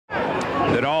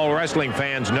But all wrestling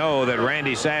fans know that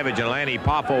Randy Savage and Lanny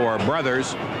Poffo are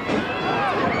brothers.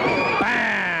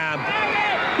 Bam!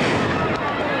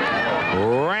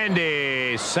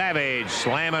 Randy Savage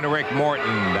slamming Rick Morton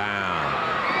down.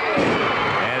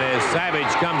 And as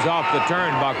Savage comes off the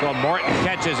turnbuckle, Morton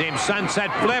catches him.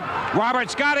 Sunset flip.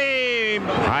 Robert's got him.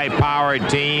 High-powered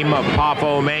team of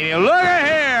Poffo Mania. Look at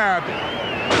here.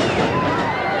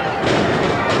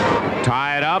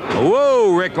 Tie it up.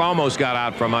 Whoa, Rick almost got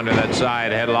out from under that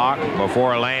side headlock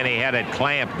before Lanny had it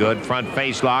clamped good. Front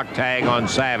face lock, tag on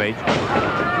Savage. And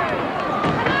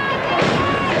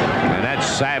that's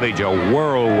Savage, a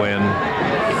whirlwind.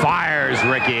 Fires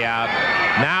Ricky out.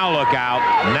 Now look out.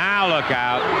 Now look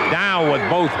out. Down with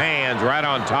both hands right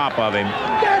on top of him.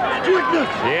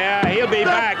 Yeah, he'll be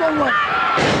back.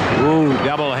 Ooh,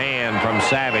 double hand from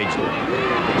Savage.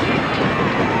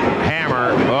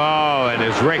 Hammer. Oh, and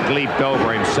as Rick leaped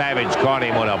over him, Savage caught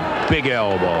him with a big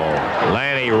elbow.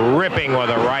 Lanny ripping with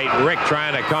a right. Rick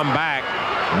trying to come back.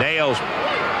 Nails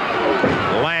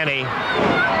Lanny.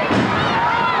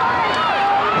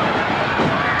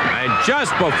 And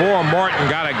just before Morton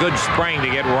got a good spring to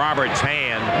get Robert's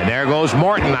hand. And there goes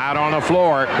Morton out on the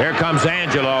floor. Here comes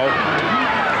Angelo.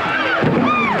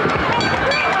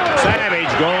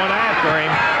 Savage going after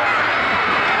him.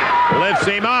 Lifts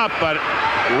him up, but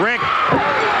Rick,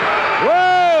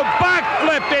 whoa,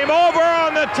 backflipped him over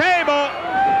on the table.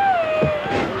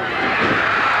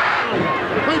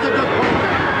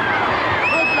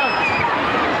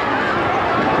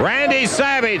 Randy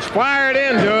Savage fired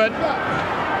into it.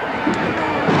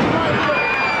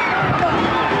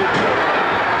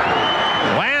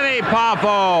 Lanny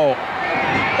Poffo.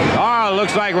 Oh,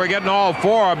 looks like we're getting all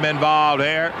four of them involved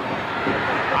here.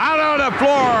 Out on the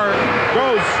floor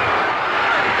goes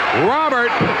Robert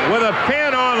with a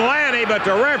pin on Lanny, but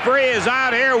the referee is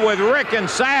out here with Rick and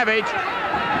Savage.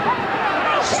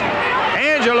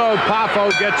 Angelo Poffo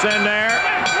gets in there.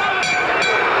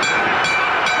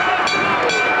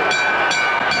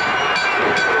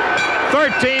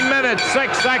 "13 minutes,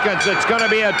 6 seconds. It's going to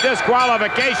be a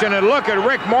disqualification, and look at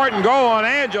Rick Morton go on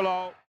Angelo.